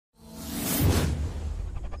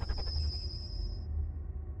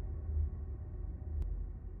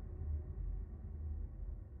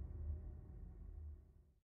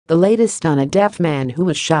the latest on a deaf man who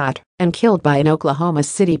was shot and killed by an Oklahoma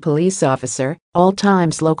City police officer. All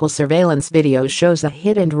Times local surveillance video shows a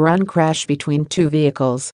hit-and-run crash between two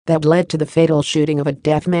vehicles that led to the fatal shooting of a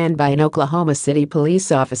deaf man by an Oklahoma City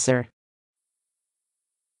police officer.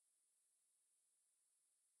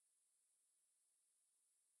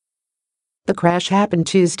 The crash happened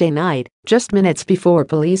Tuesday night, just minutes before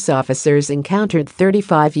police officers encountered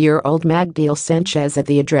 35-year-old Magdiel Sanchez at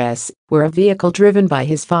the address, where a vehicle driven by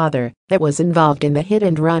his father that was involved in the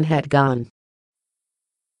hit-and-run had gone.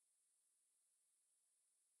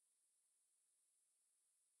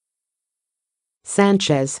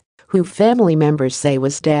 Sanchez, who family members say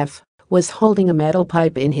was deaf, was holding a metal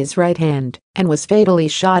pipe in his right hand and was fatally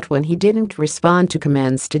shot when he didn't respond to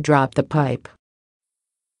commands to drop the pipe.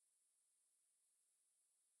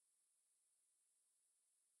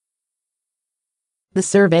 The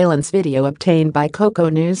surveillance video obtained by Coco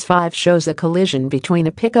News 5 shows a collision between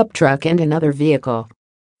a pickup truck and another vehicle.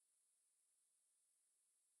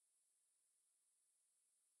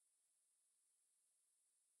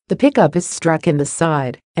 The pickup is struck in the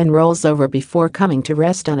side and rolls over before coming to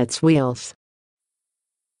rest on its wheels.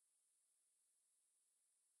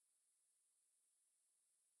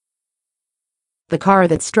 The car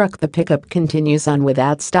that struck the pickup continues on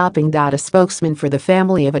without stopping. A spokesman for the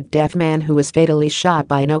family of a deaf man who was fatally shot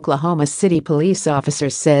by an Oklahoma City police officer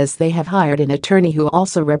says they have hired an attorney who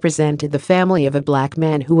also represented the family of a black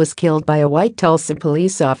man who was killed by a white Tulsa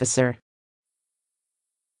police officer.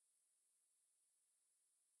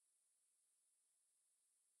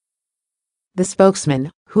 The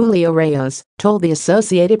spokesman, Julio Reyes, told the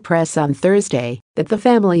Associated Press on Thursday that the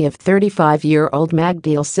family of 35-year-old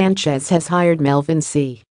Magdiel Sanchez has hired Melvin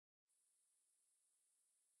C.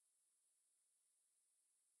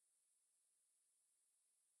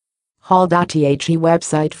 Hall. The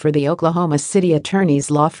website for the Oklahoma City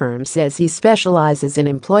attorney's law firm says he specializes in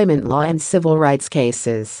employment law and civil rights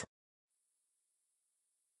cases.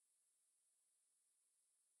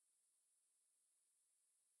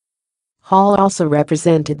 Hall also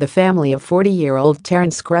represented the family of 40-year-old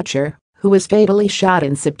Terrence Crutcher, who was fatally shot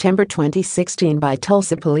in September 2016 by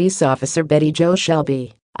Tulsa police officer Betty Jo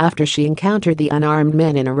Shelby after she encountered the unarmed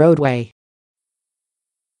men in a roadway.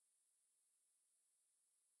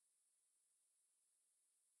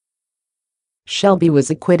 Shelby was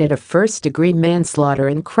acquitted of first-degree manslaughter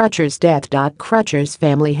in Crutcher's death. Crutcher's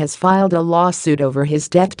family has filed a lawsuit over his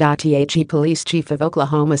death. The police chief of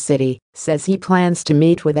Oklahoma City says he plans to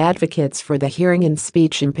meet with advocates for the hearing and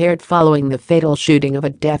speech impaired following the fatal shooting of a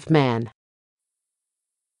deaf man.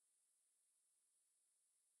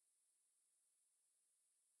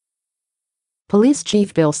 Police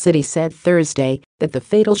Chief Bill Citty said Thursday that the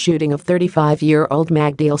fatal shooting of 35-year-old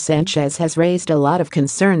Magdiel Sanchez has raised a lot of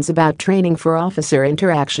concerns about training for officer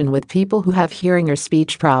interaction with people who have hearing or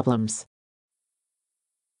speech problems.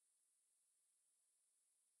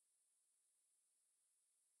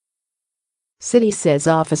 City says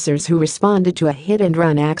officers who responded to a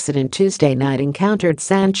hit-and-run accident Tuesday night encountered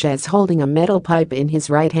Sanchez holding a metal pipe in his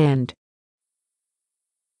right hand.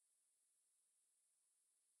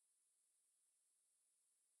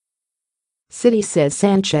 City says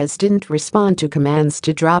Sanchez didn't respond to commands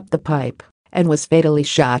to drop the pipe and was fatally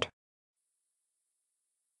shot.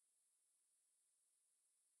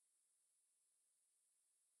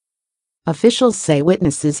 Officials say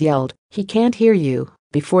witnesses yelled, "He can't hear you,"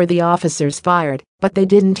 before the officers fired, but they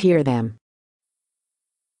didn't hear them.